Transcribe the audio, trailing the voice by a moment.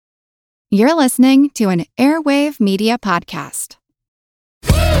You're listening to an Airwave Media Podcast.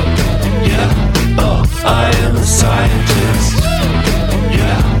 I am a scientist.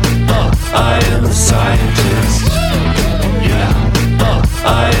 I am a scientist.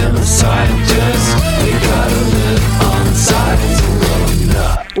 I am a scientist. We gotta live on science alone.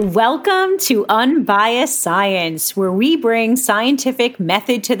 Welcome to Unbiased Science, where we bring scientific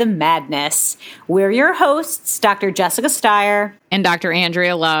method to the madness. We're your hosts, Dr. Jessica Steyer and Dr.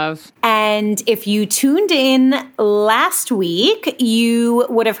 Andrea Love. And if you tuned in last week, you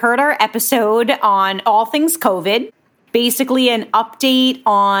would have heard our episode on all things COVID. Basically an update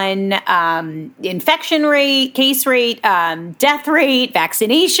on infection rate, case rate, death rate,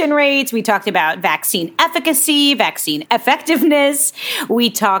 vaccination rates. We talked about vaccine efficacy, vaccine effectiveness. We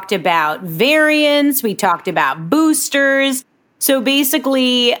talked about variants. We talked about boosters. So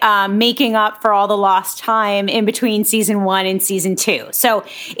basically making up for all the lost time in between season 1 and season 2. So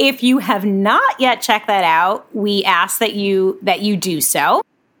if you have not yet checked that out, we ask that you do so.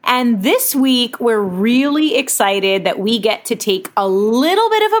 And this week, we're really excited that we get to take a little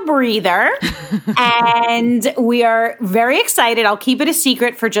bit of a breather. And we are very excited. I'll keep it a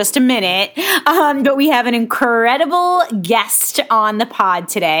secret for just a minute. But we have an incredible guest on the pod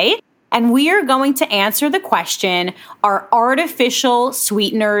today. And we are going to answer the question, are artificial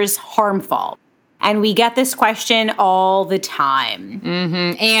sweeteners harmful? And we get this question all the time.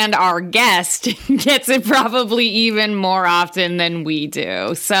 Mm-hmm. And our guest gets it probably even more often than we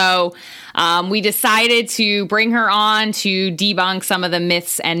do. So we decided to bring her on to debunk some of the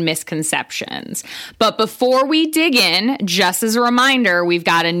myths and misconceptions. But before we dig in, just as a reminder, we've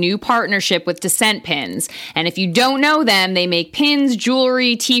got a new partnership with Descent Pins. And if you don't know them, they make pins,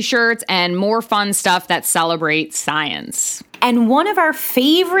 jewelry, t-shirts, and more fun stuff that celebrates science. And one of our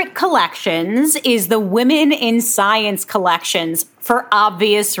favorite collections is the Women in Science collections, for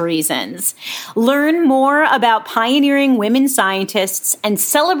obvious reasons. Learn more about pioneering women scientists and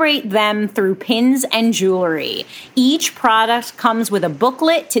celebrate them through pins and jewelry. Each product comes with a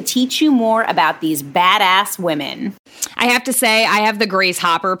booklet to teach you more about these badass women. I have to say, I have the Grace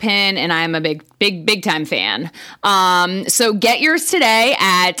Hopper pin, and I'm a big time fan. So get yours today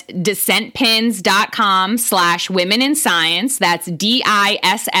at descentpins.com/womenInScience. That's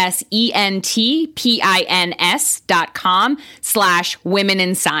DISSENTPINS.com/womenInScience.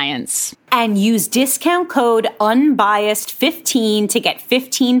 And use discount code UNBIASED15 to get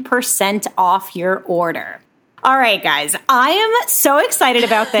 15% off your order. All right, guys, I am so excited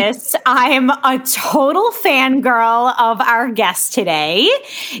about this. I am a total fangirl of our guest today.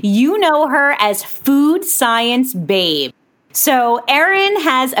 You know her as Food Science Babe. So Erin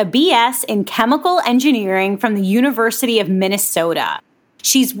has a BS in chemical engineering from the University of Minnesota.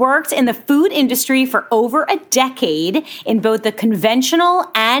 She's worked in the food industry for over a decade in both the conventional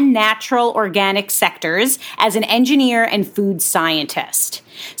and natural organic sectors as an engineer and food scientist.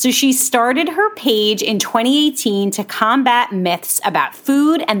 So she started her page in 2018 to combat myths about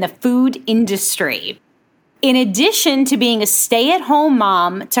food and the food industry. In addition to being a stay-at-home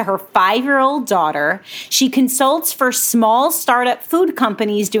mom to her 5-year-old daughter, she consults for small startup food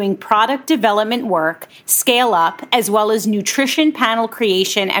companies doing product development work, scale-up, as well as nutrition panel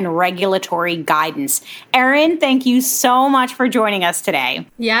creation and regulatory guidance. Erin, thank you so much for joining us today.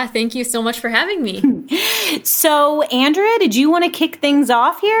 Yeah, thank you so much for having me. So, Andrea, did you want to kick things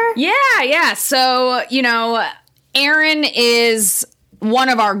off here? Yeah. So, Erin is one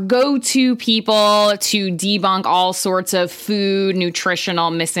of our go-to people to debunk all sorts of food, nutritional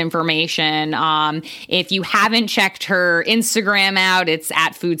misinformation. If you haven't checked her Instagram out, it's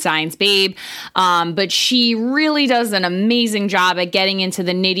at Food Science Babe. But she really does an amazing job at getting into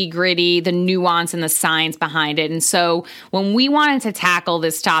the nitty-gritty, the nuance, and the science behind it. And so when we wanted to tackle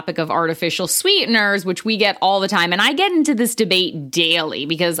this topic of artificial sweeteners, which we get all the time, and I get into this debate daily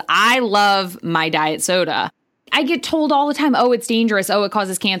because I love my diet soda, I get told all the time, oh, it's dangerous. Oh, it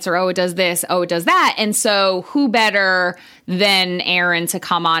causes cancer. Oh, it does this. Oh, it does that. And so who better than Erin to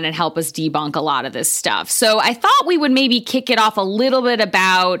come on and help us debunk a lot of this stuff? So I thought we would maybe kick it off a little bit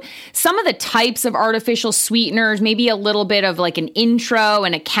about some of the types of artificial sweeteners, maybe a little bit of like an intro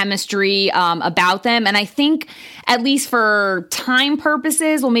and a chemistry about them. And I think at least for time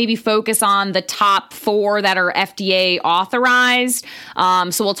purposes, we'll maybe focus on the top 4 that are FDA authorized.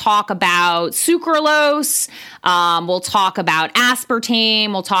 So we'll talk about sucralose. We'll talk about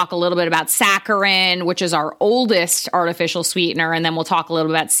aspartame. We'll talk a little bit about saccharin, which is our oldest artificial sweetener. And then we'll talk a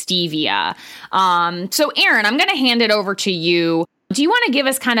little bit about stevia. So Erin, I'm going to hand it over to you. Do you want to give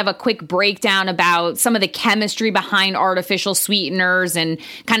us kind of a quick breakdown about some of the chemistry behind artificial sweeteners and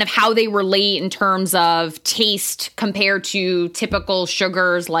kind of how they relate in terms of taste compared to typical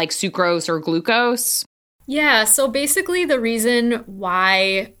sugars like sucrose or glucose? Yeah, so basically the reason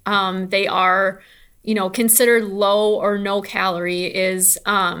why they are, considered low or no calorie is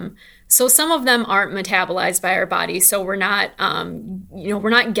so some of them aren't metabolized by our body, so we're not, we're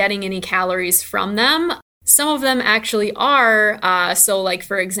not getting any calories from them. Some of them actually are. So like,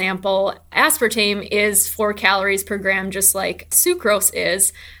 for example, aspartame is 4 calories per gram, just like sucrose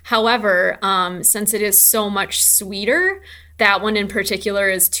is. However, since it is so much sweeter, that one in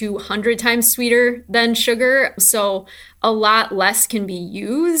particular is 200 times sweeter than sugar. So a lot less can be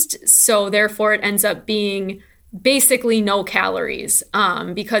used. So therefore, it ends up being basically no calories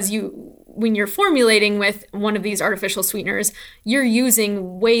because when you're formulating with one of these artificial sweeteners, you're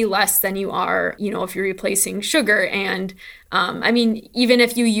using way less than you are, if you're replacing sugar. And even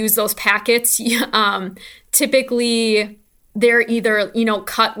if you use those packets, typically they're either,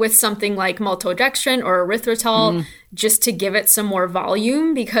 cut with something like maltodextrin or erythritol just to give it some more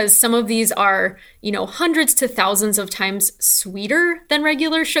volume, because some of these are, hundreds to thousands of times sweeter than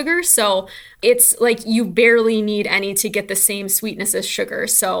regular sugar. So it's like you barely need any to get the same sweetness as sugar.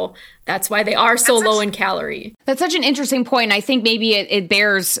 So that's why they are so low in calorie. That's such an interesting point. I think maybe it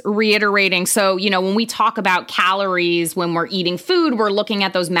bears reiterating. So, when we talk about calories, when we're eating food, we're looking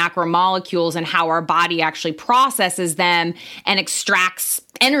at those macromolecules and how our body actually processes them and extracts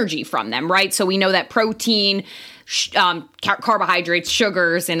energy from them, right? So we know that protein, carbohydrates,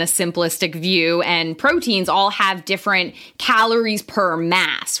 sugars in a simplistic view, and proteins all have different calories per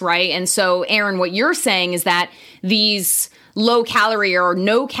mass, right? And so, Aaron, what you're saying is that these low calorie or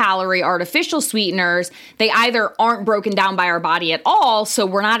no calorie artificial sweeteners, they either aren't broken down by our body at all, so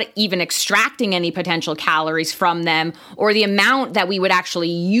we're not even extracting any potential calories from them, or the amount that we would actually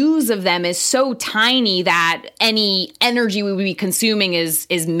use of them is so tiny that any energy we would be consuming is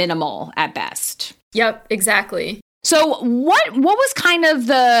minimal at best. Yep, exactly. So what was kind of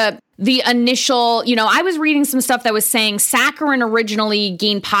the initial, I was reading some stuff that was saying saccharin originally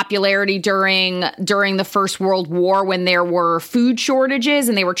gained popularity during the First World War when there were food shortages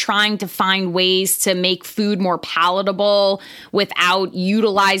and they were trying to find ways to make food more palatable without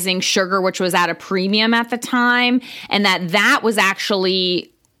utilizing sugar, which was at a premium at the time, and that was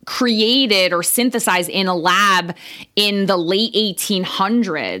actually created or synthesized in a lab in the late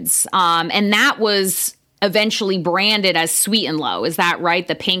 1800s. And that was eventually branded as Sweet and Low. Is that right?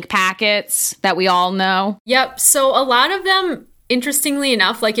 The pink packets that we all know? Yep. So a lot of them, interestingly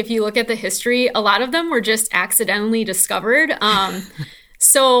enough, like if you look at the history, a lot of them were just accidentally discovered.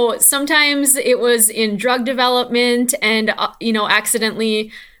 So sometimes it was in drug development and,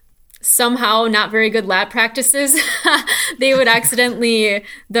 accidentally, somehow not very good lab practices. They would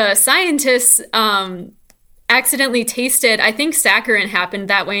the scientists, accidentally tasted, I think saccharin happened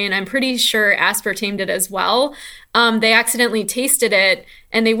that way, and I'm pretty sure aspartame did as well. They accidentally tasted it,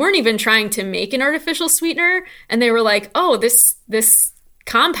 and they weren't even trying to make an artificial sweetener, and they were like, oh, this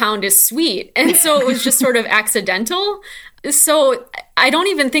compound is sweet. And so it was just sort of accidental. So I don't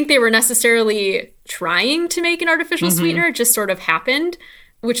even think they were necessarily trying to make an artificial sweetener. It just sort of happened,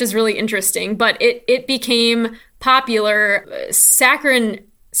 which is really interesting. But it became popular. Saccharin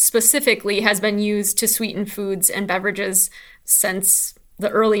specifically has been used to sweeten foods and beverages since the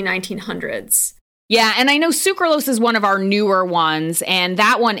early 1900s. Yeah, and I know sucralose is one of our newer ones, and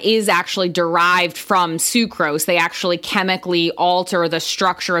that one is actually derived from sucrose. They actually chemically alter the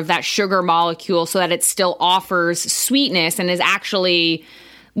structure of that sugar molecule so that it still offers sweetness and is actually,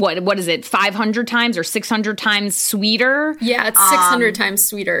 what is it, 500 times or 600 times sweeter? Yeah, it's 600 times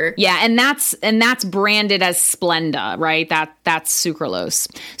sweeter. Yeah, and that's branded as Splenda, right? That's sucralose.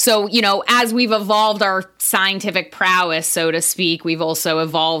 So, as we've evolved our scientific prowess, so to speak, we've also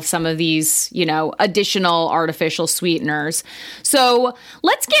evolved some of these, additional artificial sweeteners. So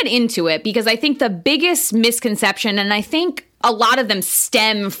let's get into it, because I think the biggest misconception, and I think a lot of them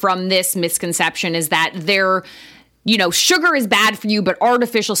stem from this misconception, is that sugar is bad for you, but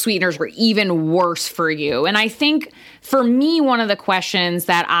artificial sweeteners are even worse for you. And I think for me, one of the questions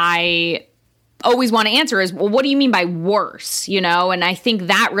that I always want to answer is, well, what do you mean by worse? And I think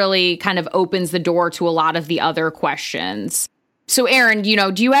that really kind of opens the door to a lot of the other questions. So, Aaron, do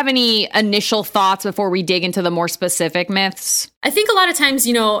you have any initial thoughts before we dig into the more specific myths? I think a lot of times,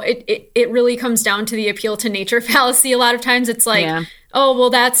 it really comes down to the appeal to nature fallacy. A lot of times it's like, oh, well,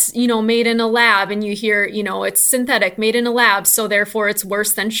 that's, made in a lab. And you hear, it's synthetic, made in a lab. So therefore it's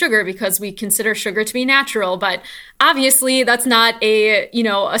worse than sugar because we consider sugar to be natural. But obviously that's not a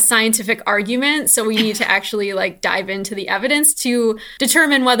scientific argument. So we need to actually dive into the evidence to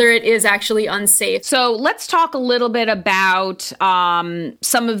determine whether it is actually unsafe. So let's talk a little bit about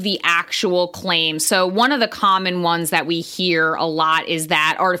some of the actual claims. So one of the common ones that we hear a lot is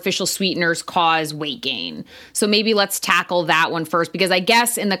that artificial sweeteners cause weight gain. So maybe let's tackle that one first, because I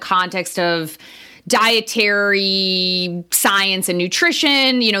guess in the context of dietary science and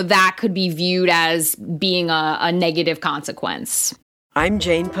nutrition, that could be viewed as being a negative consequence. I'm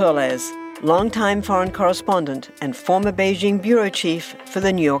Jane Perlez, longtime foreign correspondent and former Beijing bureau chief for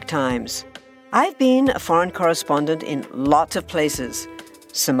the New York Times. I've been a foreign correspondent in lots of places: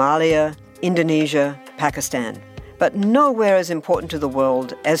 Somalia, Indonesia, Pakistan, but nowhere as important to the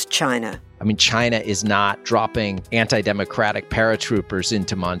world as China. I mean, China is not dropping anti-democratic paratroopers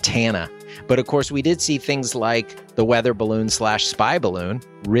into Montana. But of course, we did see things like the weather balloon/spy balloon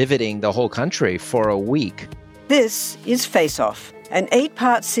riveting the whole country for a week. This is Face Off, an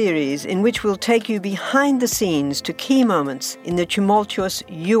 8-part series in which we'll take you behind the scenes to key moments in the tumultuous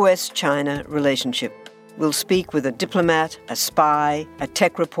US-China relationship. We'll speak with a diplomat, a spy, a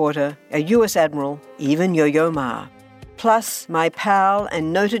tech reporter, a US admiral, even Yo-Yo Ma. Plus, my pal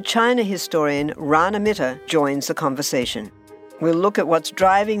and noted China historian Rana Mitter joins the conversation. We'll look at what's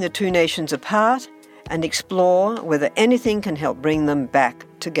driving the two nations apart and explore whether anything can help bring them back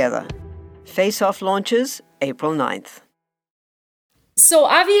together. Face Off launches April 9th. So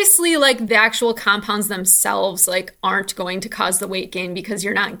obviously, the actual compounds themselves, aren't going to cause the weight gain because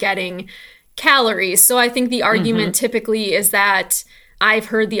you're not getting calories. So I think the argument typically is that I've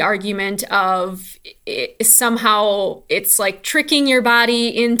heard the argument of somehow it's tricking your body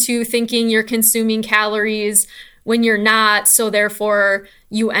into thinking you're consuming calories when you're not. So therefore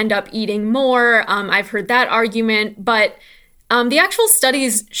you end up eating more. I've heard that argument, but the actual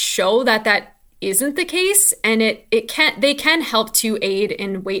studies show that isn't the case, and they can help to aid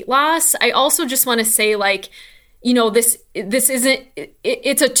in weight loss. I also just want to say this isn't,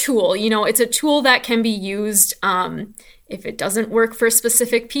 it's a tool, it's a tool that can be used. If it doesn't work for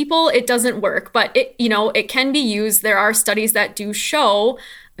specific people, it doesn't work, but it can be used. There are studies that do show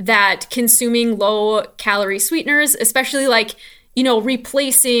that consuming low calorie sweeteners, especially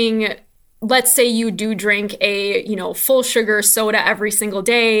replacing, let's say you do drink a, full sugar soda every single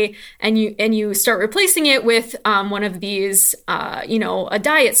day, and you start replacing it with one of these, a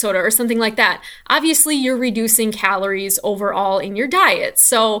diet soda or something like that. Obviously, you're reducing calories overall in your diet.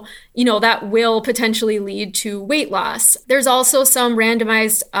 So, that will potentially lead to weight loss. There's also some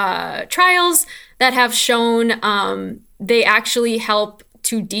randomized trials that have shown they actually help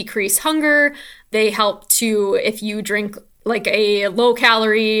to decrease hunger. They help to, if you drink a low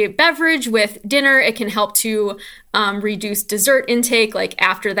calorie beverage with dinner, it can help to reduce dessert intake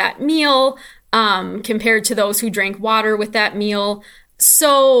after that meal compared to those who drank water with that meal.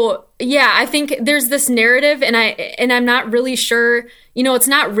 So yeah, I think there's this narrative, and I'm not really sure, it's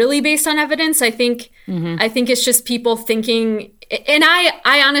not really based on evidence. I think it's just people thinking, and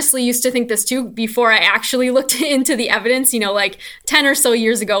I honestly used to think this too before I actually looked into the evidence, 10 or so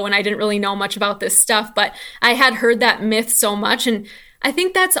years ago when I didn't really know much about this stuff, but I had heard that myth so much. And I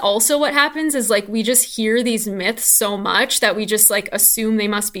think that's also what happens is we just hear these myths so much that we just assume they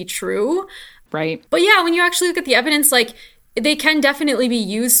must be true. Right. But yeah, when you actually look at the evidence, they can definitely be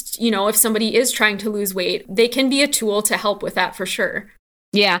used, if somebody is trying to lose weight, they can be a tool to help with that for sure.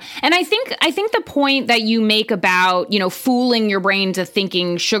 Yeah. And I think the point that you make about, fooling your brain to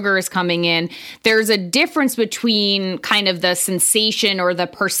thinking sugar is coming in, there's a difference between kind of the sensation or the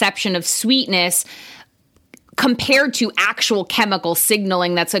perception of sweetness compared to actual chemical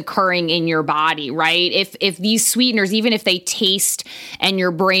signaling that's occurring in your body, right? If these sweeteners, even if they taste and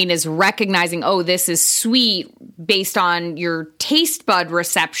your brain is recognizing, oh, this is sweet based on your taste bud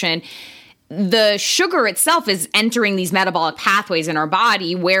reception, the sugar itself is entering these metabolic pathways in our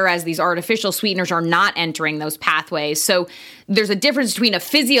body, whereas these artificial sweeteners are not entering those pathways. So there's a difference between a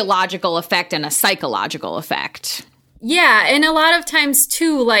physiological effect and a psychological effect. Yeah, and a lot of times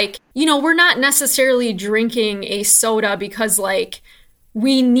too, we're not necessarily drinking a soda because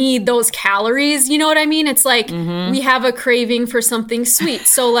we need those calories, you know what I mean? It's we have a craving for something sweet.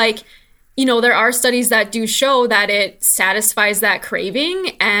 So there are studies that do show that it satisfies that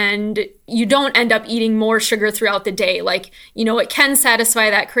craving and you don't end up eating more sugar throughout the day. It can satisfy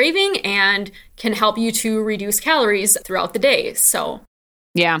that craving and can help you to reduce calories throughout the day. So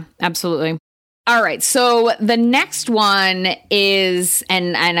yeah, absolutely. All right. So the next one is,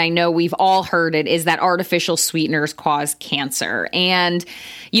 and I know we've all heard it, is that artificial sweeteners cause cancer. And,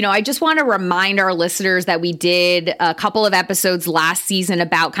 I just want to remind our listeners that we did a couple of episodes last season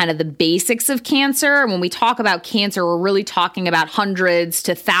about kind of the basics of cancer. And when we talk about cancer, we're really talking about hundreds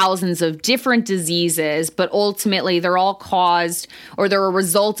to thousands of different diseases, but ultimately they're all caused, or they're a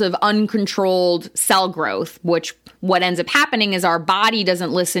result of uncontrolled cell growth, which what ends up happening is our body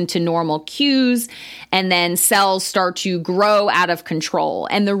doesn't listen to normal cues, and then cells start to grow out of control.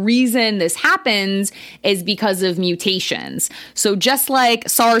 And the reason this happens is because of mutations. So just like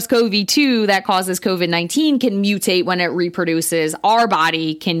SARS-CoV-2 that causes COVID-19 can mutate when it reproduces, our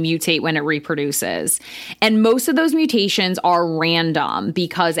body can mutate when it reproduces. And most of those mutations are random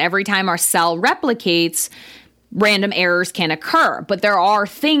because every time our cell replicates, random errors can occur. But there are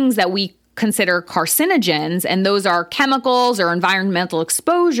things that we consider carcinogens, and those are chemicals or environmental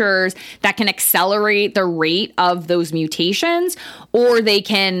exposures that can accelerate the rate of those mutations, or they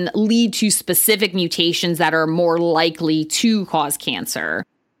can lead to specific mutations that are more likely to cause cancer.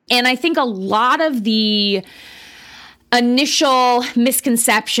 And I think a lot of the initial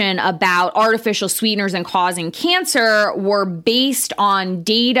misconception about artificial sweeteners and causing cancer were based on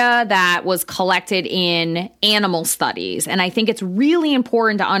data that was collected in animal studies. And I think it's really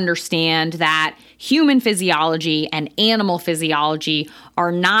important to understand that human physiology and animal physiology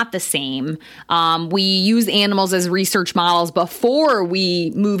are not the same. We use animals as research models before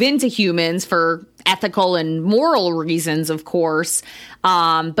we move into humans for ethical and moral reasons, of course.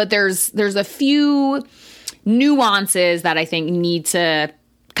 But there's a few nuances that I think need to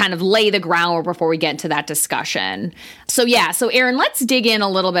kind of lay the groundwork before we get into that discussion. So Erin, let's dig in a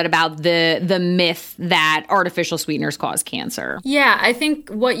little bit about the myth that artificial sweeteners cause cancer. Yeah, I think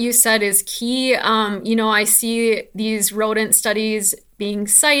what you said is key. I see these rodent studies being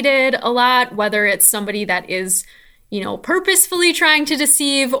cited a lot, whether it's somebody that is, purposefully trying to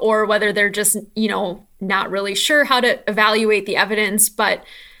deceive, or whether they're just, not really sure how to evaluate the evidence. But,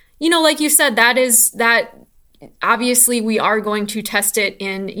 like you said, that obviously we are going to test it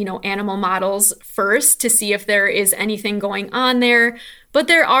in, animal models first to see if there is anything going on there. But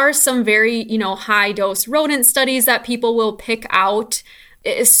there are some very, high dose rodent studies that people will pick out.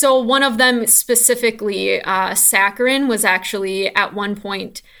 So one of them specifically, saccharin, was actually at one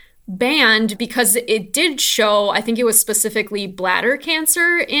point banned because it did show, I think it was specifically bladder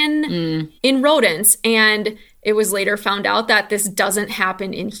cancer in rodents. And it was later found out that this doesn't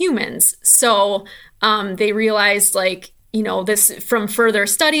happen in humans. So they realized, this from further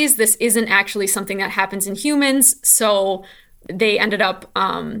studies, this isn't actually something that happens in humans. So they ended up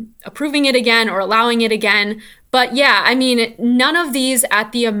approving it again or allowing it again. But yeah, I mean, none of these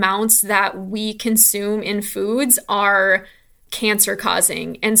at the amounts that we consume in foods are cancer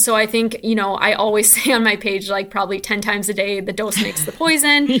causing. And so I think, I always say on my page, probably 10 times a day, the dose makes the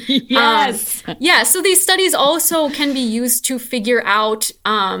poison. Yes. So these studies also can be used to figure out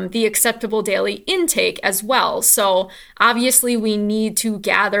the acceptable daily intake as well. So obviously we need to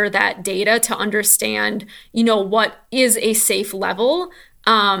gather that data to understand, what is a safe level.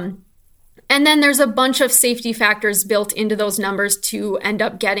 And then there's a bunch of safety factors built into those numbers to end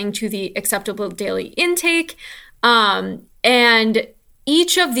up getting to the acceptable daily intake. And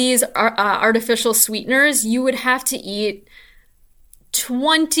each of these artificial sweeteners, you would have to eat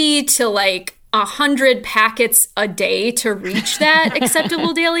 20 to 100 packets a day to reach that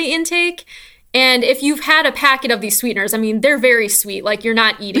acceptable daily intake. And if you've had a packet of these sweeteners, I mean, they're very sweet. You're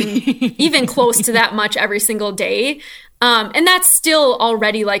not eating even close to that much every single day. And that's still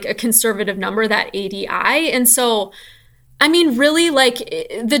already a conservative number, that ADI. And so, I mean, really,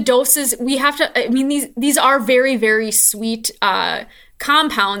 the doses, we have to, I mean, these are very, very sweet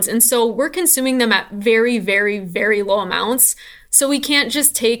compounds. And so we're consuming them at very, very, very low amounts. So we can't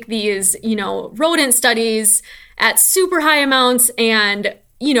just take these, rodent studies at super high amounts and,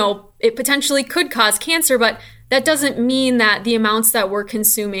 it potentially could cause cancer. But that doesn't mean that the amounts that we're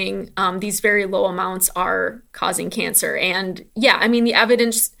consuming, these very low amounts, are causing cancer. And yeah, I mean, the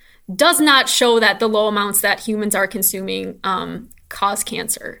evidence does not show that the low amounts that humans are consuming cause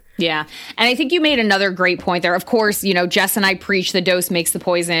cancer. Yeah. And I think you made another great point there. Of course, Jess and I preach the dose makes the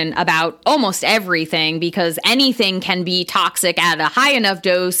poison about almost everything, because anything can be toxic at a high enough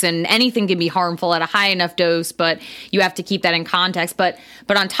dose and anything can be harmful at a high enough dose, but you have to keep that in context. But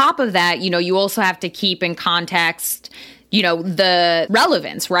on top of that, you also have to keep in context the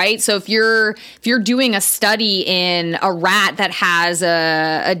relevance, right? So if you're doing a study in a rat that has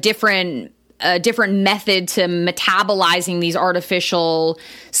a different method to metabolizing these artificial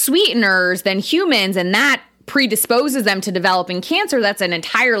sweeteners than humans, and that predisposes them to developing cancer, that's an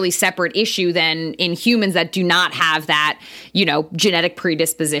entirely separate issue than in humans that do not have that, genetic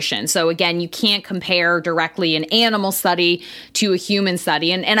predisposition. So again, you can't compare directly an animal study to a human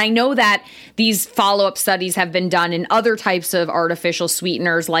study. And I know that these follow-up studies have been done in other types of artificial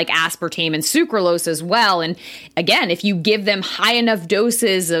sweeteners like aspartame and sucralose as well. And again, if you give them high enough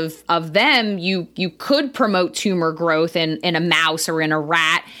doses of them, you could promote tumor growth in a mouse or in a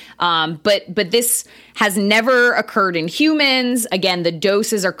rat. But this has never occurred in humans. Again, the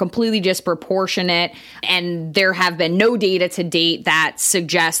doses are completely disproportionate, and there have been no data to date that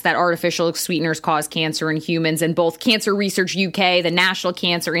suggests that artificial sweeteners cause cancer in humans. And both Cancer Research UK, the National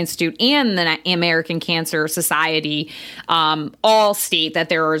Cancer Institute, and the American Cancer Society all state that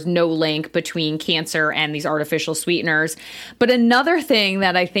there is no link between cancer and these artificial sweeteners. But another thing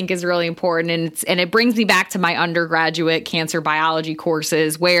that I think is really important, and it brings me back to my undergraduate cancer biology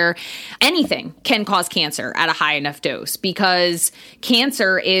courses, where anything can cause cancer at a high enough dose, because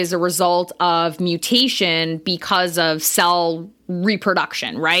cancer is a result of mutation because of cell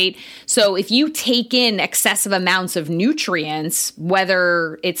reproduction, right? So if you take in excessive amounts of nutrients,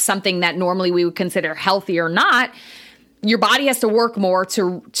 whether it's something that normally we would consider healthy or not, your body has to work more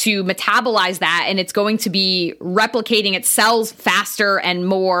to metabolize that, and it's going to be replicating its cells faster and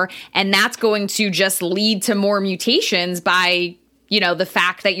more, and that's going to just lead to more mutations by the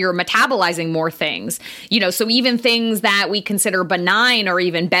fact that you're metabolizing more things, so even things that we consider benign or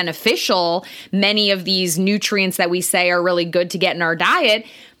even beneficial, many of these nutrients that we say are really good to get in our diet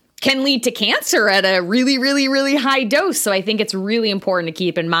can lead to cancer at a really, really, really high dose. So I think it's really important to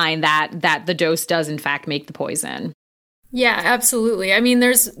keep in mind that the dose does in fact make the poison. Yeah, absolutely. I mean,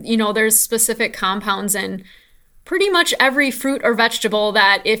 there's specific compounds in pretty much every fruit or vegetable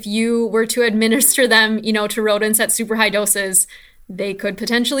that if you were to administer them, to rodents at super high doses, they could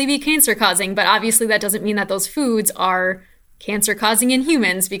potentially be cancer causing. But obviously that doesn't mean that those foods are cancer causing in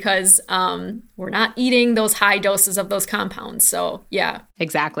humans, because we're not eating those high doses of those compounds. So yeah.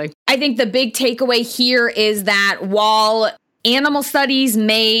 Exactly. I think the big takeaway here is that while animal studies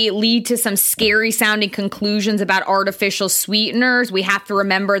may lead to some scary sounding conclusions about artificial sweeteners, we have to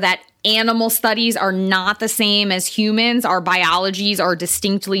remember that animal studies are not the same as humans. Our biologies are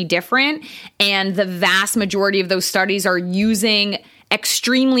distinctly different, and the vast majority of those studies are using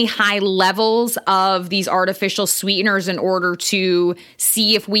extremely high levels of these artificial sweeteners in order to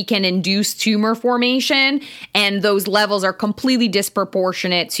see if we can induce tumor formation. And those levels are completely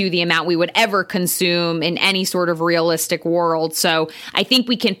disproportionate to the amount we would ever consume in any sort of realistic world. So I think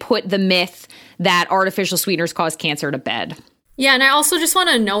we can put the myth that artificial sweeteners cause cancer to bed. Yeah, and I also just want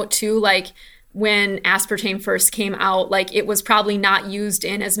to note too, like when aspartame first came out, like it was probably not used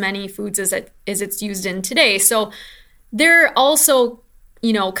in as many foods as it's used in today. So they're also,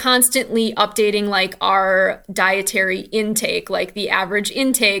 constantly updating like our dietary intake, like the average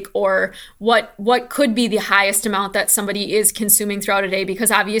intake, or what could be the highest amount that somebody is consuming throughout a day. Because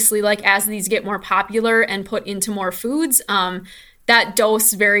obviously, like as these get more popular and put into more foods, that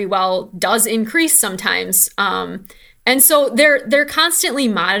dose very well does increase sometimes. And so they're constantly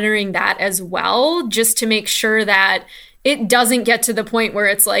monitoring that as well, just to make sure that it doesn't get to the point where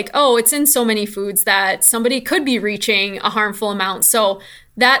it's like, oh, it's in so many foods that somebody could be reaching a harmful amount. So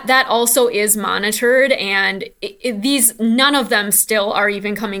that also is monitored, and these none of them still are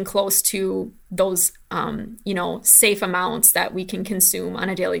even coming close to those safe amounts that we can consume on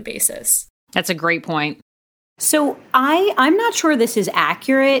a daily basis. That's a great point. So I'm not sure this is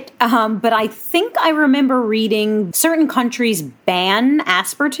accurate, but I think I remember reading certain countries ban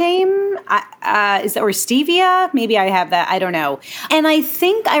aspartame, or stevia. Maybe I have that. I don't know. And I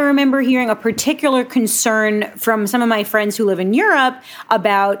think I remember hearing a particular concern from some of my friends who live in Europe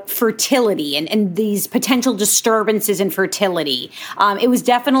about fertility and these potential disturbances in fertility. It was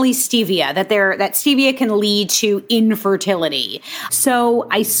definitely stevia, that stevia can lead to infertility. So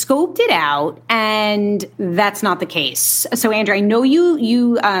I scoped it out, and that's not the case. So Andrew, I know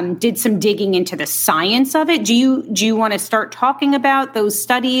you did some digging into the science of it. Do you want to start talking about those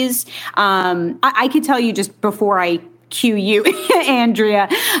studies? I could tell you just before I cue you, Andrea,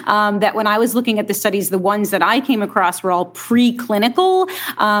 that when I was looking at the studies, the ones that I came across were all preclinical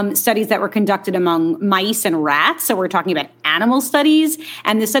studies that were conducted among mice and rats. So we're talking about animal studies,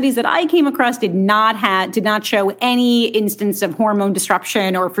 and the studies that I came across did not show any instance of hormone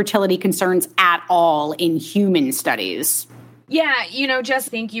disruption or fertility concerns at all in human studies. Yeah, Jess, I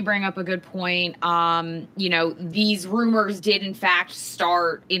think you bring up a good point. These rumors did in fact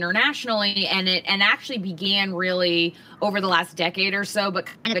start internationally, and actually began really over the last decade or so, but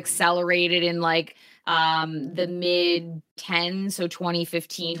kind of accelerated in like the mid 10s, so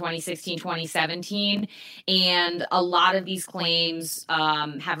 2015, 2016, 2017. And a lot of these claims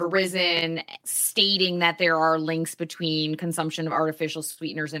have arisen stating that there are links between consumption of artificial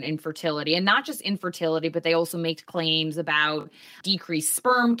sweeteners and infertility. And not just infertility, but they also make claims about decreased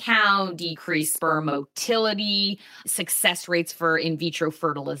sperm count, decreased sperm motility, success rates for in vitro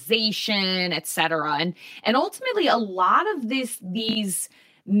fertilization, et cetera. And ultimately, a lot of these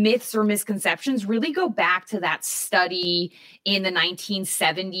myths or misconceptions really go back to that study in the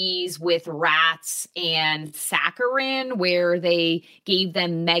 1970s with rats and saccharin, where they gave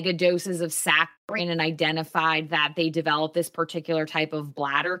them mega doses of saccharin and identified that they developed this particular type of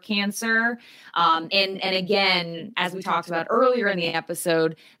bladder cancer. And again, as we talked about earlier in the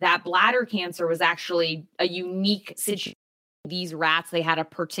episode, that bladder cancer was actually a unique situation. These rats, they had a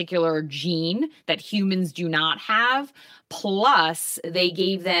particular gene that humans do not have. Plus, they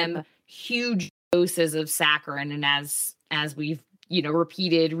gave them huge doses of saccharin. And as we've,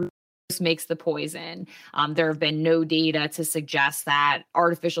 repeated, reduce makes the poison. There have been no data to suggest that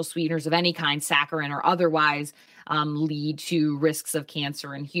artificial sweeteners of any kind, saccharin or otherwise, lead to risks of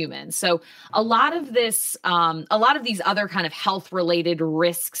cancer in humans. So a lot of these other kind of health-related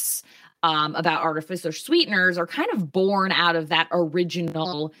risks about artificial sweeteners are kind of born out of that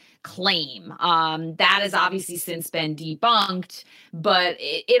original claim. That has obviously since been debunked, but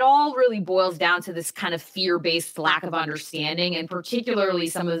it all really boils down to this kind of fear-based lack of understanding, and particularly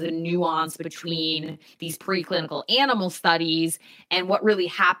some of the nuance between these preclinical animal studies and what really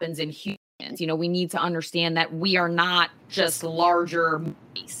happens in humans. We need to understand that we are not just larger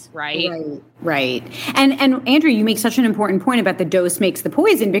mice, right? Right. And Andrew, you make such an important point about the dose makes the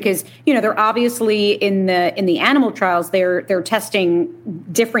poison, because they're obviously in the animal trials they're testing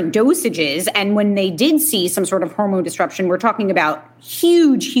different dosages, and when they did see some sort of hormone disruption, we're talking about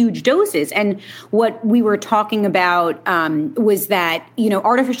huge doses. And what we were talking about was that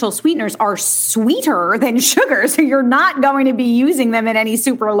artificial sweeteners are sweeter than sugar, so you're not going to be using them in any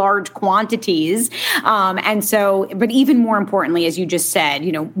super large quantities. And so, but even more importantly, as you just said,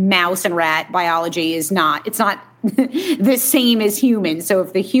 mouse and rat biology it's not the same as humans. So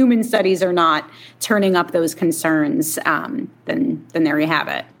if the human studies are not turning up those concerns, then there you have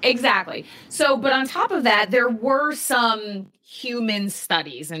it. Exactly. So, but on top of that, there were some human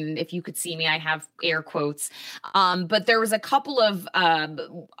studies, and if you could see me, I have air quotes, but there was a couple of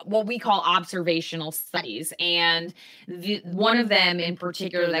what we call observational studies, and one of them in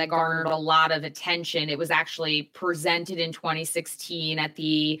particular that garnered a lot of attention, it was actually presented in 2016 at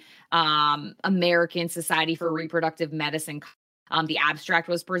the American Society for Reproductive Medicine. The abstract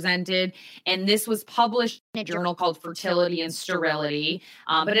was presented, and this was published in a journal called Fertility and Sterility,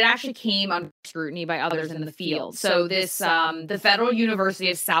 but it actually came under scrutiny by others in the field. So this, the Federal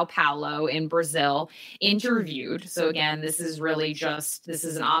University of Sao Paulo in Brazil interviewed, so again, this is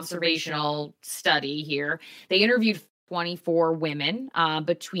an observational study here. They interviewed 24 women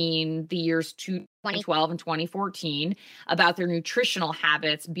between the years 2012 and 2014 about their nutritional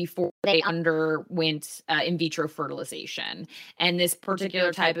habits before they underwent in vitro fertilization. And this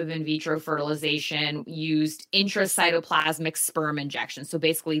particular type of in vitro fertilization used intracytoplasmic sperm injection. So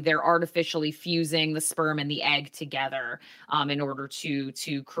basically, they're artificially fusing the sperm and the egg together in order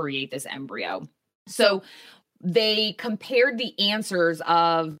to create this embryo. So they compared the answers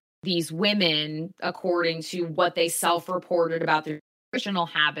of these women according to what they self-reported about their nutritional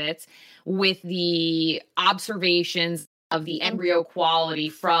habits with the observations of the embryo quality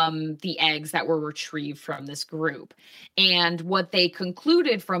from the eggs that were retrieved from this group. And what they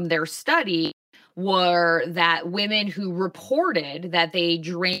concluded from their study were that women who reported that they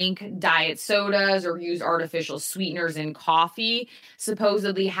drank diet sodas or used artificial sweeteners in coffee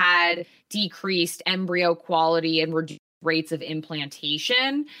supposedly had decreased embryo quality and reduced rates of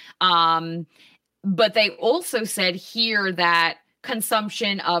implantation. But they also said here that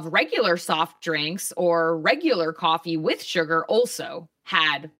consumption of regular soft drinks or regular coffee with sugar also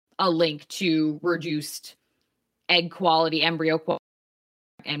had a link to reduced egg quality, embryo quality,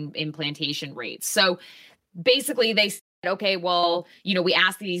 and implantation rates. So basically they said, okay, well, we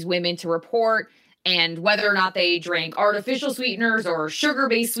asked these women to report, and whether or not they drank artificial sweeteners or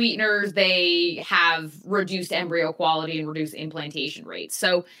sugar-based sweeteners, they have reduced embryo quality and reduced implantation rates.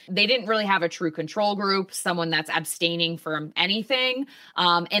 So they didn't really have a true control group, someone that's abstaining from anything.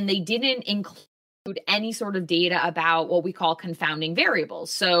 And they didn't include any sort of data about what we call confounding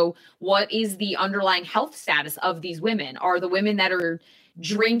variables. So what is the underlying health status of these women? Are the women that are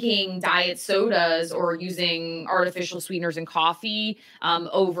drinking diet sodas or using artificial sweeteners in coffee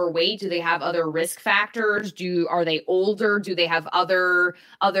overweight? Do they have other risk factors? Are they older? Do they have other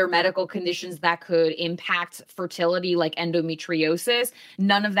medical conditions that could impact fertility, like endometriosis?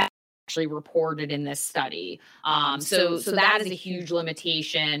 None of that actually reported in this study. So that is a huge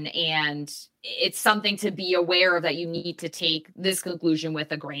limitation, and it's something to be aware of, that you need to take this conclusion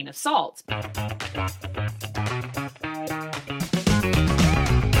with a grain of salt.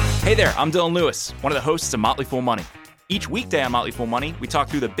 Hey there, I'm Dylan Lewis, one of the hosts of Motley Fool Money. Each weekday on Motley Fool Money, we talk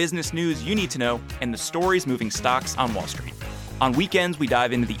through the business news you need to know and the stories moving stocks on Wall Street. On weekends, we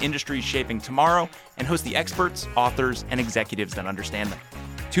dive into the industries shaping tomorrow and host the experts, authors, and executives that understand them.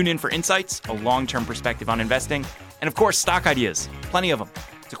 Tune in for insights, a long-term perspective on investing, and of course, stock ideas. Plenty of them.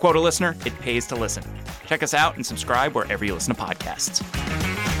 To quote a listener, it pays to listen. Check us out and subscribe wherever you listen to podcasts.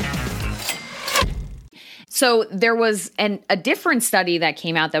 So there was a different study that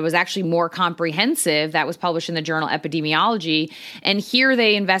came out that was actually more comprehensive that was published in the journal Epidemiology. And here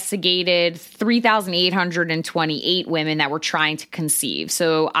they investigated 3,828 women that were trying to conceive.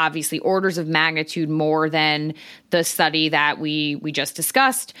 So obviously orders of magnitude more than the study that we just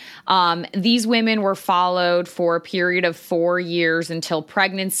discussed. These women were followed for a period of 4 years until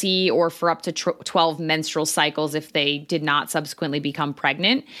pregnancy, or for up to 12 menstrual cycles if they did not subsequently become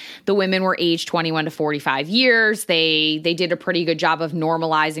pregnant. The women were aged 21 to 45 years. They did a pretty good job of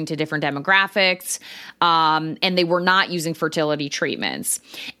normalizing to different demographics, and they were not using fertility treatments.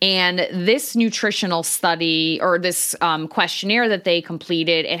 And this nutritional study, or this questionnaire that they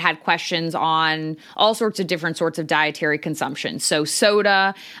completed, it had questions on all sorts of different sorts of dietary consumption. So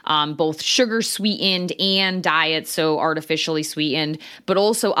soda, both sugar sweetened and diet, so artificially sweetened, but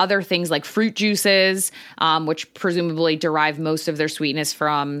also other things like fruit juices, which presumably derive most of their sweetness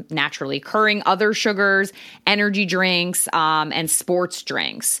from naturally occurring other sugars, energy drinks, and sports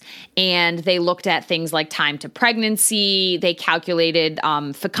drinks. And they looked at things like time to pregnancy. They calculated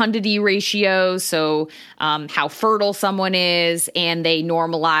fecundity ratios, so how fertile someone is, and they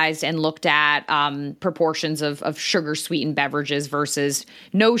normalized and looked at proportions of sugar-sweetened beverages versus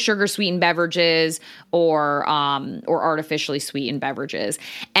no sugar-sweetened beverages, or artificially sweetened beverages.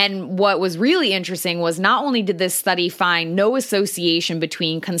 And what was really interesting was not only did this study find no association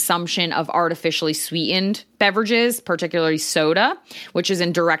between consumption of artificially sweetened beverages, particularly soda, which is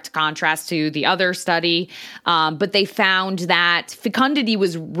in direct contrast to the other study, but they found that fecundity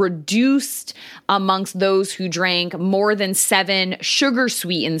was reduced amongst those who drank more than 7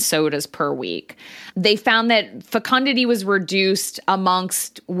 sugar-sweetened sodas per week. They found that fecundity was reduced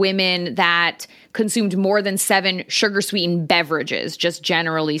amongst women that consumed more than 7 sugar-sweetened beverages, just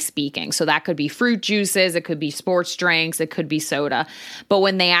generally speaking. So that could be fruit juices, it could be sports drinks, it could be soda. But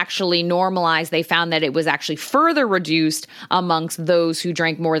when they actually normalized, they found that it was actually further reduced amongst those who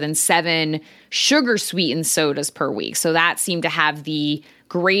drank more than 7 sugar-sweetened sodas per week. So that seemed to have the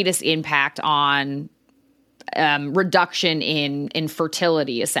greatest impact on reduction in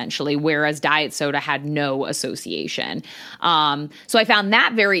fertility, essentially, whereas diet soda had no association. So I found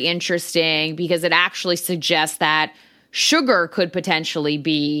that very interesting because it actually suggests that sugar could potentially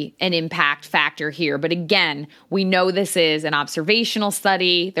be an impact factor here. But again, we know this is an observational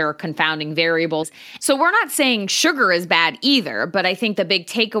study. There are confounding variables. So we're not saying sugar is bad either, but I think the big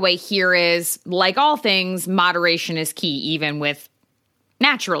takeaway here is, like all things, moderation is key, even with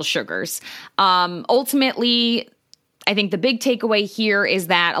natural sugars. Ultimately, I think the big takeaway here is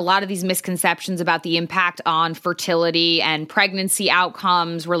that a lot of these misconceptions about the impact on fertility and pregnancy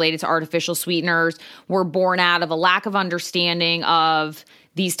outcomes related to artificial sweeteners were born out of a lack of understanding of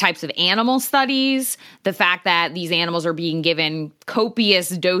these types of animal studies, the fact that these animals are being given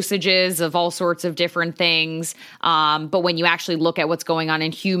copious dosages of all sorts of different things. But when you actually look at what's going on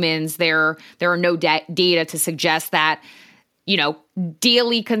in humans, there are no data to suggest that,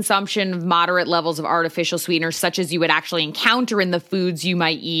 daily consumption of moderate levels of artificial sweeteners, such as you would actually encounter in the foods you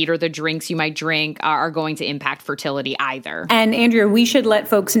might eat or the drinks you might drink, are going to impact fertility either. And Andrea, we should let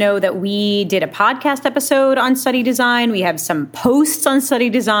folks know that we did a podcast episode on study design. We have some posts on study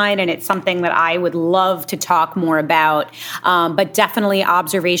design, and it's something that I would love to talk more about. But definitely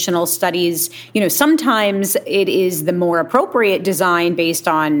observational studies, sometimes it is the more appropriate design based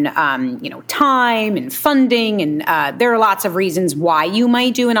on, time and funding. And there are lots of reasons why why you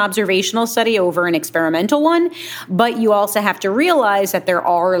might do an observational study over an experimental one, but you also have to realize that there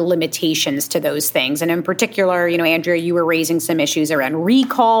are limitations to those things. And in particular, Andrea, you were raising some issues around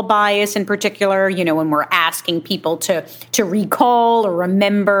recall bias in particular, when we're asking people to recall or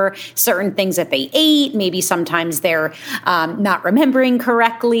remember certain things that they ate. Maybe sometimes they're not remembering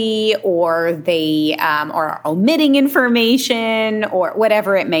correctly, or they are omitting information, or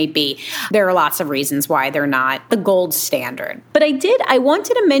whatever it may be. There are lots of reasons why they're not the gold standard. But I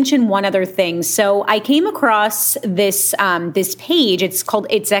wanted to mention one other thing. So I came across this page.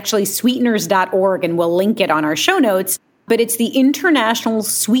 It's actually sweeteners.org, and we'll link it on our show notes. But it's the International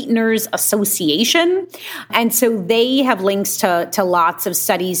Sweeteners Association. And so they have links to lots of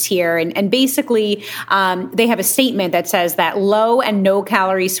studies here. And basically, they have a statement that says that low and no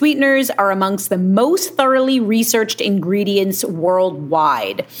calorie sweeteners are amongst the most thoroughly researched ingredients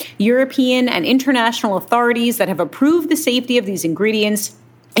worldwide. European and international authorities that have approved the safety of these ingredients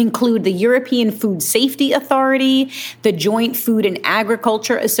include the European Food Safety Authority, the Joint Food and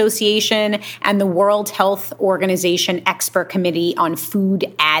Agriculture Association, and the World Health Organization Expert Committee on Food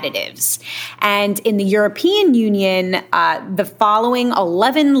Additives. And in the European Union, the following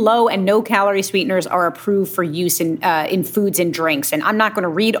 11 low and no calorie sweeteners are approved for use in foods and drinks. And I'm not going to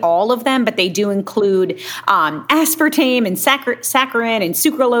read all of them, but they do include aspartame and saccharin and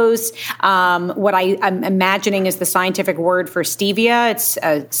sucralose. What I'm imagining is the scientific word for stevia. It's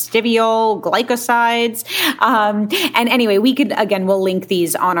steviol glycosides. And anyway, we'll link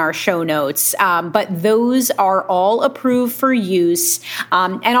these on our show notes. But those are all approved for use.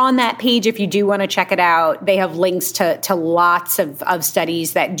 And on that page, if you do want to check it out, they have links to lots of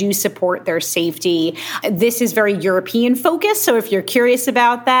studies that do support their safety. This is very European focused. So if you're curious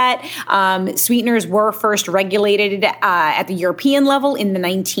about that, sweeteners were first regulated at the European level in the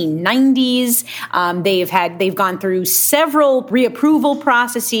 1990s. They've gone through several reapproval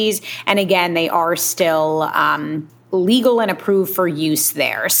processes. And again, they are still legal and approved for use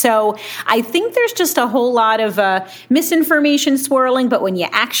there. So I think there's just a whole lot of misinformation swirling, but when you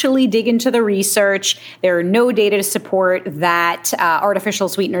actually dig into the research, there are no data to support that artificial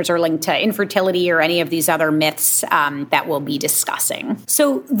sweeteners are linked to infertility or any of these other myths that we'll be discussing.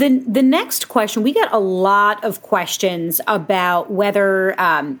 So the next question, we got a lot of questions about whether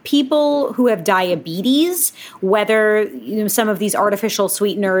people who have diabetes, whether some of these artificial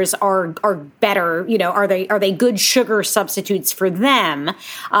sweeteners are better, are they good sugar substitutes for them?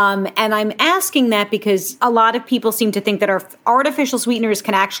 And I'm asking that because a lot of people seem to think that our artificial sweeteners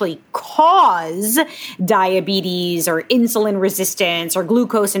can actually cause diabetes or insulin resistance or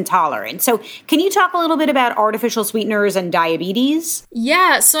glucose intolerance. So can you talk a little bit about artificial sweeteners and diabetes?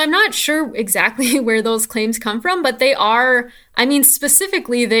 Yeah, so I'm not sure exactly where those claims come from, but they are,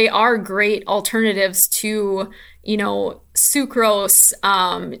 specifically, they are great alternatives to sucrose,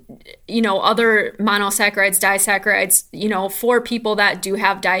 other monosaccharides, disaccharides, for people that do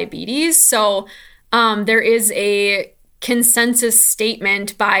have diabetes. So there is a consensus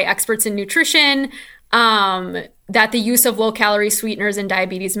statement by experts in nutrition that the use of low-calorie sweeteners in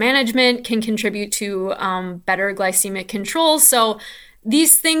diabetes management can contribute to better glycemic control. So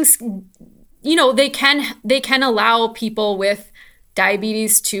these things, they can allow people with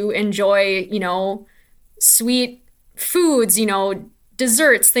diabetes to enjoy, sweet foods,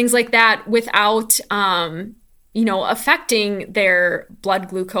 desserts, things like that without, affecting their blood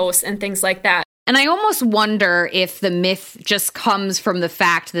glucose and things like that. And I almost wonder if the myth just comes from the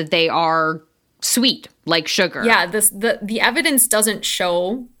fact that they are sweet, like sugar. Yeah, the evidence doesn't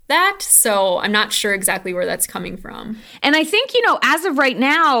show that, so I'm not sure exactly where that's coming from. And I think, as of right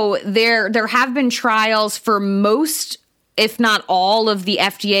now, there have been trials for most, if not all, of the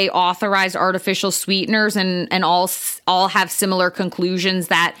FDA authorized artificial sweeteners, and all have similar conclusions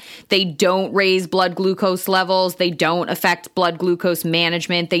that they don't raise blood glucose levels, they don't affect blood glucose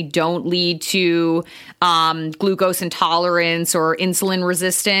management, they don't lead to glucose intolerance or insulin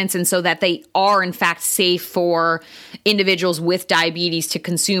resistance, and so that they are in fact safe for individuals with diabetes to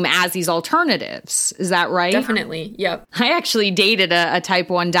consume as these alternatives. Is that right? Definitely, yep. I actually dated a type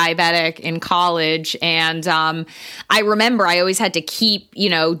 1 diabetic in college, and I remember I always had to keep,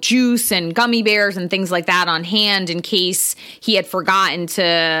 juice and gummy bears and things like that on hand in case he had forgotten to,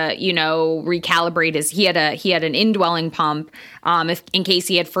 recalibrate he had an indwelling pump, in case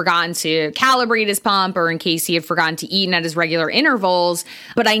he had forgotten to calibrate his pump or in case he had forgotten to eat at his regular intervals.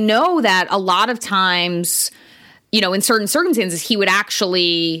 But I know that a lot of times, in certain circumstances, he would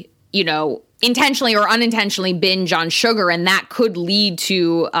actually, intentionally or unintentionally binge on sugar, and that could lead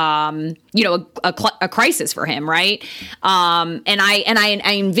to, a crisis for him, right? And I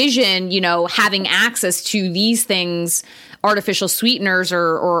envision, having access to these things artificial sweeteners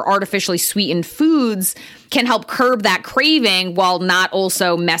or artificially sweetened foods can help curb that craving while not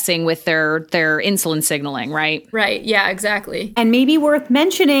also messing with their insulin signaling, right? Right. Yeah, exactly. And maybe worth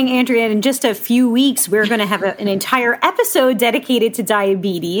mentioning, Andrea, in just a few weeks, we're going to have an entire episode dedicated to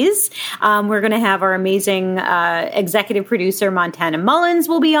diabetes. We're going to have our amazing executive producer, Montana Mullins,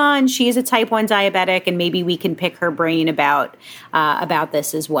 will be on. She is a type 1 diabetic, and maybe we can pick her brain about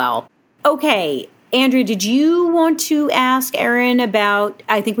this as well. Okay. Andrea, did you want to ask Erin about,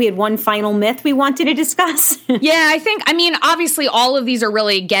 I think we had one final myth we wanted to discuss? Yeah, obviously all of these are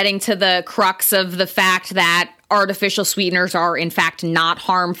really getting to the crux of the fact that artificial sweeteners are in fact not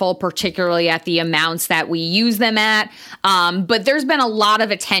harmful, particularly at the amounts that we use them at. But there's been a lot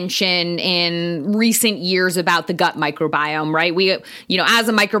of attention in recent years about the gut microbiome, right? As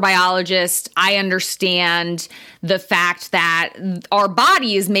a microbiologist, I understand the fact that our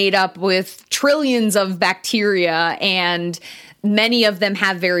body is made up with trillions of bacteria, and many of them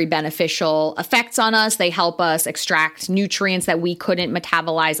have very beneficial effects on us. They help us extract nutrients that we couldn't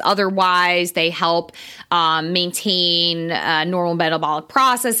metabolize otherwise. They help maintain normal metabolic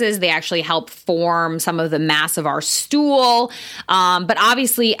processes. They actually help form some of the mass of our stool. But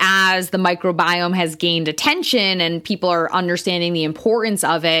obviously, as the microbiome has gained attention and people are understanding the importance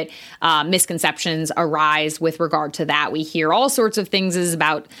of it, misconceptions arise with regard to that. We hear all sorts of things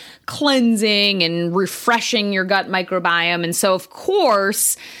about cleansing and refreshing your gut microbiome. And so, of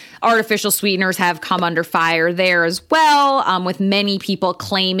course, artificial sweeteners have come under fire there as well, with many people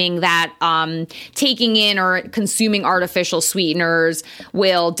claiming that taking in or consuming artificial sweeteners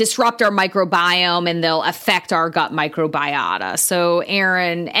will disrupt our microbiome and they'll affect our gut microbiota. So,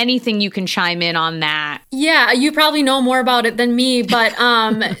 Erin, anything you can chime in on that? Yeah, you probably know more about it than me, but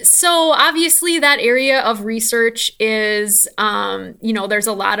so obviously that area of research is, there's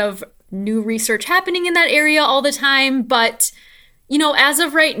a lot of new research happening in that area all the time, but as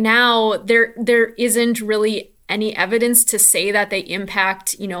of right now, there isn't really any evidence to say that they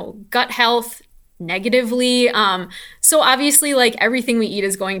impact, gut health negatively. So obviously, like, everything we eat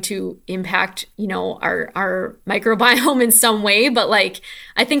is going to impact, our microbiome in some way. But like,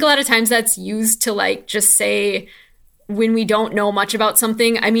 I think a lot of times that's used to like just say, when we don't know much about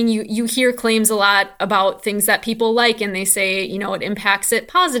something. I mean, you hear claims a lot about things that people like, and they say, it impacts it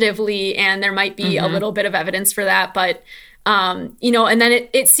positively, and there might be a little bit of evidence for that, but and then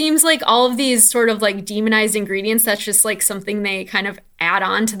it seems like all of these sort of like demonized ingredients, that's just like something they kind of add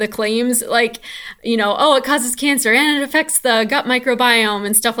on to the claims, like, it causes cancer and it affects the gut microbiome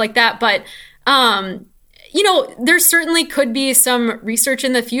and stuff like that. But, there certainly could be some research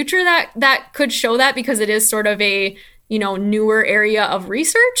in the future that could show that, because it is sort of a, newer area of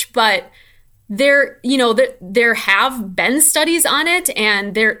research, but there have been studies on it,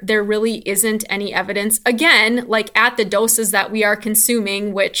 and there really isn't any evidence, again, like at the doses that we are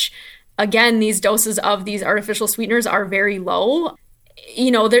consuming, which, again, these doses of these artificial sweeteners are very low.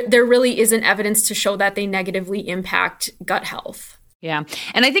 There really isn't evidence to show that they negatively impact gut health. Yeah.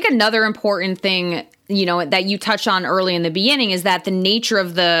 And I think another important thing, that you touched on early in the beginning is that the nature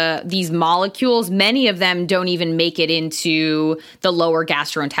of these molecules, many of them don't even make it into the lower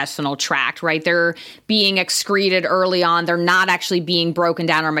gastrointestinal tract, right? They're being excreted early on. They're not actually being broken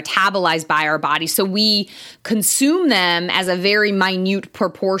down or metabolized by our body. So we consume them as a very minute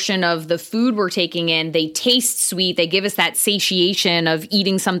proportion of the food we're taking in. They taste sweet. They give us that satiation of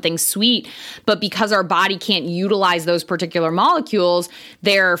eating something sweet. But because our body can't utilize those particular molecules,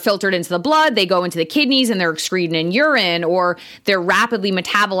 they're filtered into the blood. They go into the kidneys and they're excreted in urine, or they're rapidly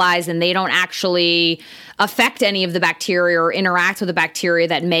metabolized and they don't actually affect any of the bacteria or interact with the bacteria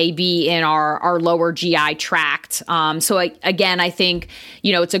that may be in our lower GI tract. So again, I think,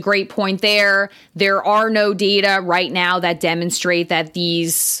 it's a great point there. There are no data right now that demonstrate that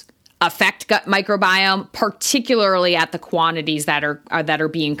these affect gut microbiome, particularly at the quantities that are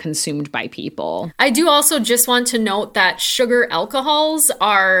being consumed by people. I do also just want to note that sugar alcohols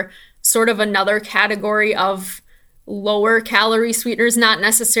are sort of another category of lower calorie sweeteners, not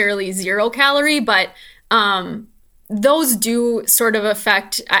necessarily 0 calorie, but those do sort of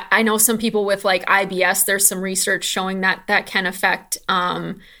affect, I know some people with like IBS, there's some research showing that can affect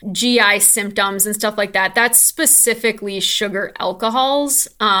GI symptoms and stuff like that. That's specifically sugar alcohols.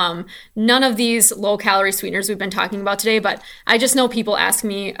 None of these low calorie sweeteners we've been talking about today, but I just know people ask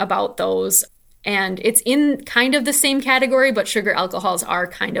me about those. And it's in kind of the same category, but sugar alcohols are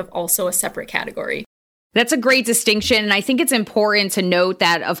kind of also a separate category. That's a great distinction. And I think it's important to note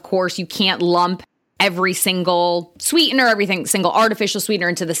that, of course, you can't lump every single sweetener, every single artificial sweetener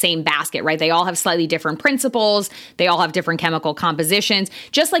into the same basket, right? They all have slightly different principles. They all have different chemical compositions,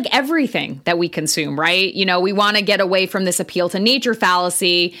 just like everything that we consume, right? You know, we want to get away from this appeal to nature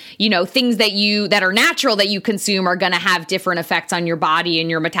fallacy. You know, things that are natural that you consume are going to have different effects on your body and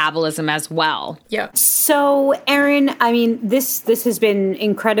your metabolism as well. Yeah. So, Erin, I mean, this has been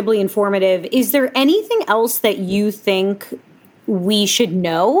incredibly informative. Is there anything else that you think we should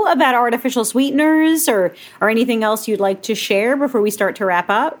know about artificial sweeteners or anything else you'd like to share before we start to wrap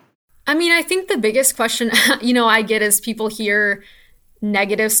up? I mean, I think the biggest question, I get is people hear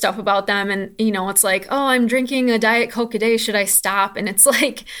negative stuff about them and, it's like, oh, I'm drinking a Diet Coke a day. Should I stop? And it's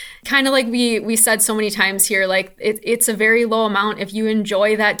like, kind of like we said so many times here, like it's a very low amount. If you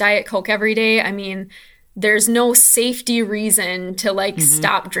enjoy that Diet Coke every day, I mean, there's no safety reason to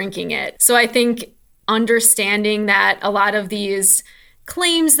stop drinking it. So I think understanding that a lot of these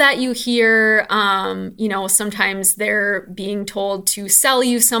claims that you hear, sometimes they're being told to sell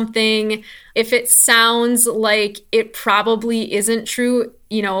you something. If it sounds like it probably isn't true,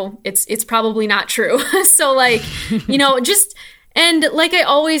 it's probably not true. So and like I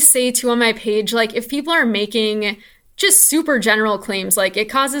always say too on my page, like if people are making just super general claims, like it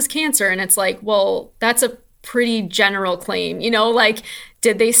causes cancer, and it's like, well, that's a pretty general claim,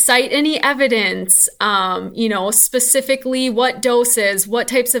 did they cite any evidence, specifically what doses, what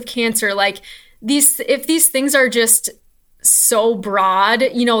types of cancer, if these things are just so broad,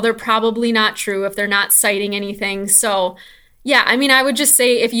 they're probably not true if they're not citing anything. So yeah, I mean, I would just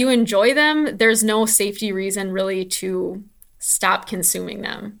say if you enjoy them, there's no safety reason really to stop consuming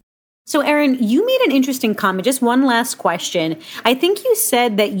them. So, Erin, you made an interesting comment. Just one last question. I think you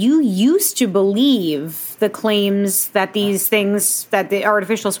said that you used to believe the claims that these things, that the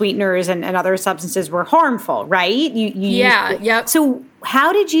artificial sweeteners and other substances were harmful, right? Yep. So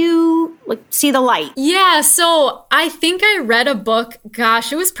how did you see the light? Yeah, so I think I read a book,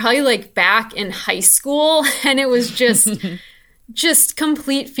 gosh, it was probably back in high school, and it was just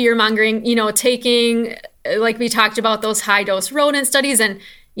complete fear-mongering, taking, like we talked about, those high-dose rodent studies, and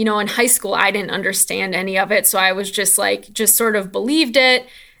in high school, I didn't understand any of it. So I was just sort of believed it,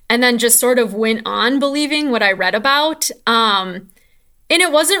 and then just sort of went on believing what I read about. And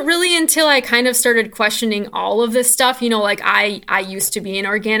it wasn't really until I kind of started questioning all of this stuff, I used to be an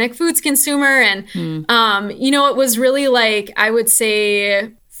organic foods consumer. And, it was really I would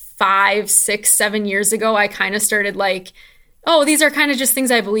say 5, 6, 7 years ago, I kind of started oh, these are kind of just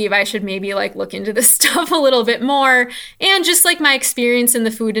things I believe. I should maybe look into this stuff a little bit more. And just my experience in the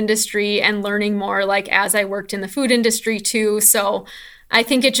food industry and learning more as I worked in the food industry too. So I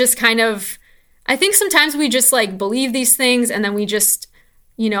think it just I think sometimes we just believe these things, and then we just,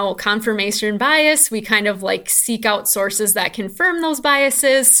 confirmation bias, we kind of seek out sources that confirm those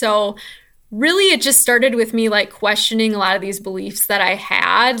biases. So really it just started with me questioning a lot of these beliefs that I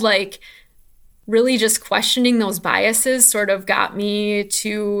had, really just questioning those biases sort of got me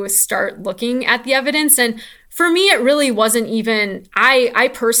to start looking at the evidence. And for me, it really wasn't even,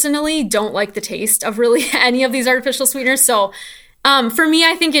 I personally don't like the taste of really any of these artificial sweeteners. So for me,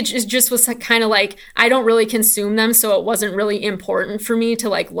 I think it just was kind of I don't really consume them. So it wasn't really important for me to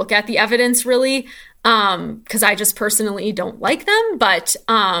look at the evidence really, because I just personally don't like them. But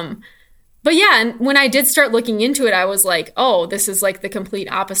yeah, and when I did start looking into it, I was like, oh, this is the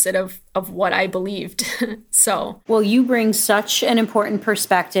complete opposite of what I believed. So. Well, you bring such an important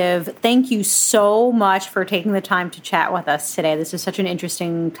perspective. Thank you so much for taking the time to chat with us today. This is such an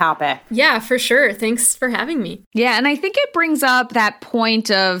interesting topic. Yeah, for sure. Thanks for having me. Yeah, and I think it brings up that point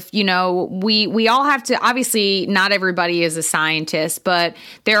of, we all have to, obviously not everybody is a scientist, but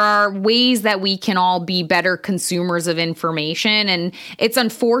there are ways that we can all be better consumers of information. And it's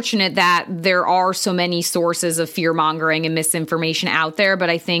unfortunate that there are so many sources of fear-mongering and misinformation out there. But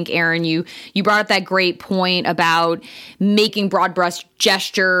I think, Erin, you brought up that great point about making broad brush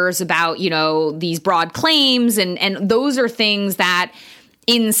gestures about, these broad claims. And those are things that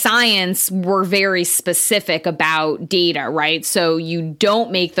in science we're very specific about data, right? So you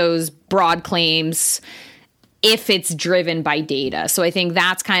don't make those broad claims if it's driven by data. So I think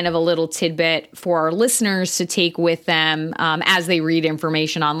that's kind of a little tidbit for our listeners to take with them as they read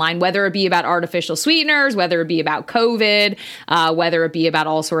information online, whether it be about artificial sweeteners, whether it be about COVID, whether it be about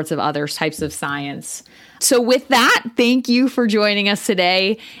all sorts of other types of science. So with that, thank you for joining us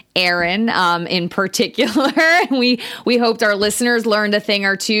today, Erin, in particular. We hoped our listeners learned a thing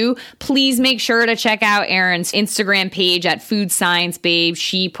or two. Please make sure to check out Erin's Instagram page at Food Science Babe.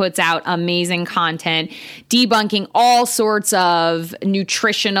 She puts out amazing content debunking all sorts of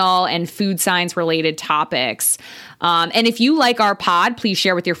nutritional and food science related topics. And if you like our pod, please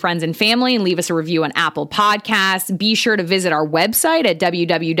share with your friends and family and leave us a review on Apple Podcasts. Be sure to visit our website at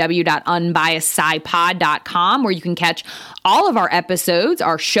www.unbiasedscipod.com, where you can catch all of our episodes,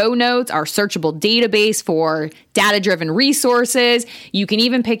 our show notes, our searchable database for data-driven resources. You can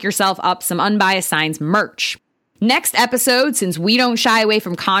even pick yourself up some Unbiased Science merch. Next episode, since we don't shy away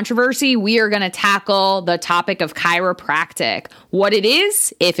from controversy, we are going to tackle the topic of chiropractic, what it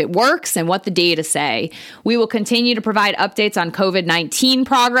is, if it works, and what the data say. We will continue to provide updates on COVID-19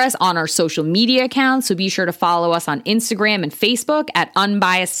 progress on our social media accounts, so be sure to follow us on Instagram and Facebook at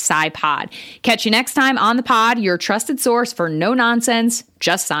Unbiased SciPod. Catch you next time on the pod, your trusted source for no nonsense,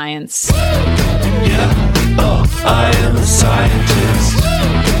 just science. Yeah, oh, I am a scientist.